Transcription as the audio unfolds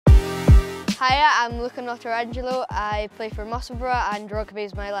Hiya, I'm Luca Angelo. I play for Musselburgh and rugby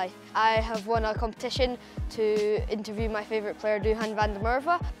is my life. I have won a competition to interview my favourite player, Duhan Van Der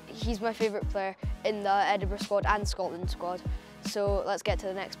Merwe. He's my favourite player in the Edinburgh squad and Scotland squad. So let's get to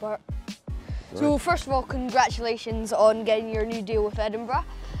the next part. Right. So first of all, congratulations on getting your new deal with Edinburgh.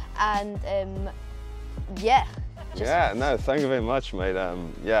 And yeah. No, thank you very much, mate.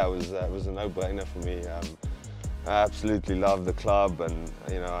 Yeah, it was a no-brainer for me. I absolutely love the club, and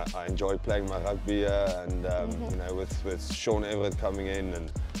you know I enjoy playing my rugby here, and you know with Sean Everett coming in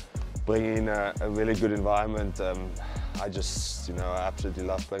and bringing in a really good environment, I just I absolutely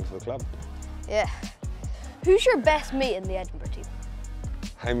love playing for the club. Yeah. Who's your best mate in the Edinburgh team?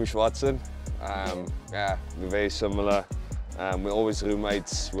 Hamish Watson. Yeah, we're very similar. We're always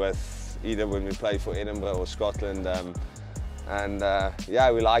roommates with either when we play for Edinburgh or Scotland.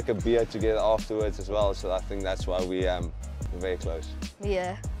 Yeah, we like a beer together afterwards as well, so I think that's why we're very close.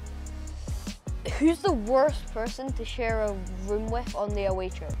 Yeah. Who's the worst person to share a room with on the away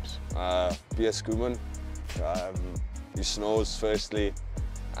trips? Pierre Schoeman. He snores firstly,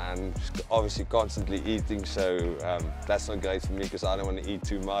 and obviously constantly eating, so that's not great for me because I don't want to eat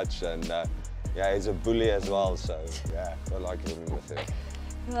too much, and yeah, he's a bully as well, so yeah, I like rooming with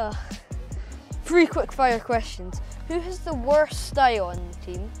him. 3 quick fire questions. Who has the worst style on the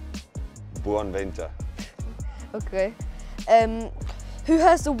team? Duhan Van Der Merwe. Okay. Who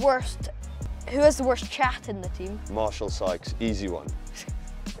has the worst chat in the team? Marshall Sykes, easy one.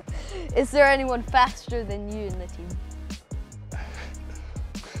 Is there anyone faster than you in the team?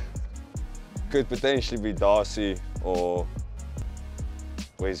 Could potentially be Darcy or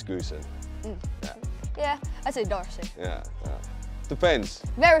Wes Goosen. Yeah, I'd say Darcy. Yeah. Depends.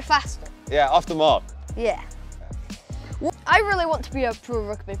 Very faster. Yeah, off the mark. Yeah. I really want to be a pro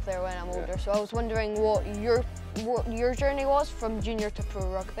rugby player when I'm older, so I was wondering what your journey was from junior to pro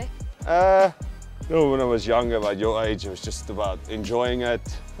rugby. When I was younger, about your age, it was just about enjoying it.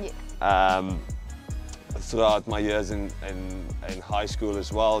 Yeah. Throughout my years in high school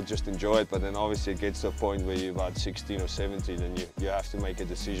as well, just enjoy it, but then obviously it gets to a point where you're about 16 or 17 and you have to make a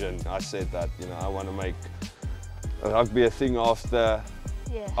decision. I said that I want to make rugby a thing after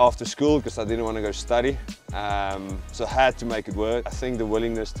school because I didn't want to go study, so I had to make it work. I think the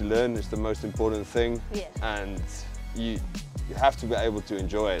willingness to learn is the most important thing, and you have to be able to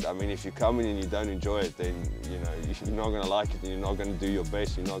enjoy it. I mean, if you come in and you don't enjoy it, then you're not going to like it and you're not going to do your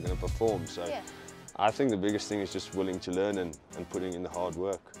best, you're not going to perform. So I think the biggest thing is just willing to learn and putting in the hard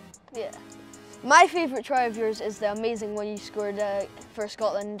work. Yeah. My favourite try of yours is the amazing one you scored for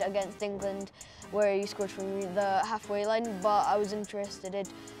Scotland against England, where you scored from the halfway line, but I was interested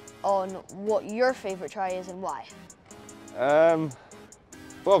on what your favourite try is and why.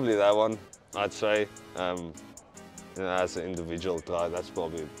 Probably that one, I'd say. As an individual try, that's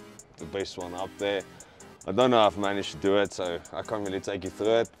probably the best one up there. I don't know if I've managed to do it, so I can't really take you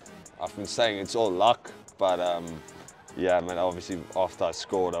through it. I've been saying it's all luck, but yeah, man, obviously after I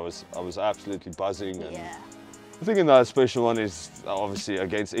scored, I was absolutely buzzing. And I think another special one is obviously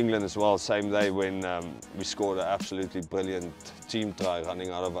against England as well, same day when we scored an absolutely brilliant team try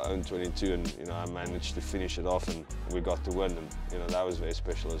running out of our own 22, and I managed to finish it off and we got to win, and that was very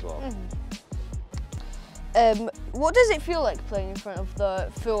special as well. What does it feel like playing in front of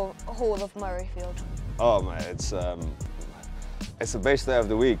the full whole of Murrayfield? Oh man, it's the best day of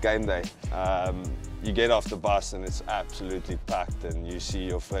the week, game day. You get off the bus and it's absolutely packed, and you see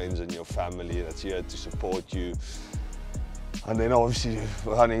your friends and your family that's here to support you. And then obviously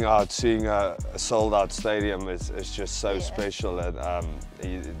running out, seeing a sold-out stadium is just so special, and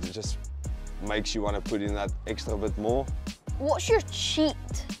it just makes you want to put in that extra bit more. What's your cheat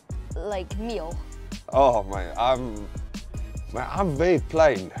meal? Oh man, I'm very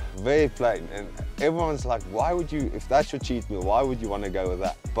plain, and everyone's like, why would you, if that's your cheat meal, why would you want to go with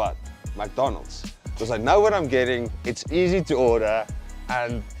that? But McDonald's, because I know what I'm getting, it's easy to order,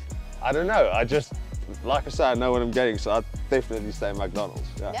 and I don't know, like I said, I know what I'm getting, so I'd definitely say McDonald's.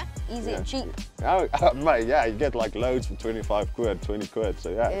 Yeah, easy and cheap. Mate, yeah, you get loads for 25 quid, 20 quid,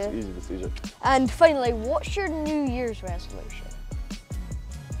 so yeah, it's an easy decision. And finally, what's your New Year's resolution?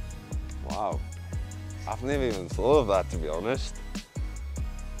 Wow. I've never even thought of that, to be honest.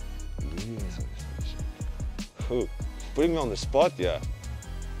 Putting me on the spot, yeah.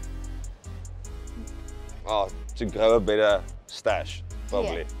 Oh, to grow a better stash,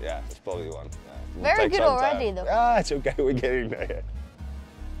 probably. Yeah, that's probably one. Yeah. Very good already, though. Ah, it's okay, we're getting there.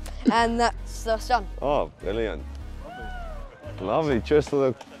 And that's the sun. Oh, brilliant. Lovely. Cheers for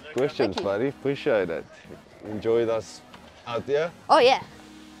the questions, buddy. Appreciate it. Enjoyed us out there. Oh, yeah.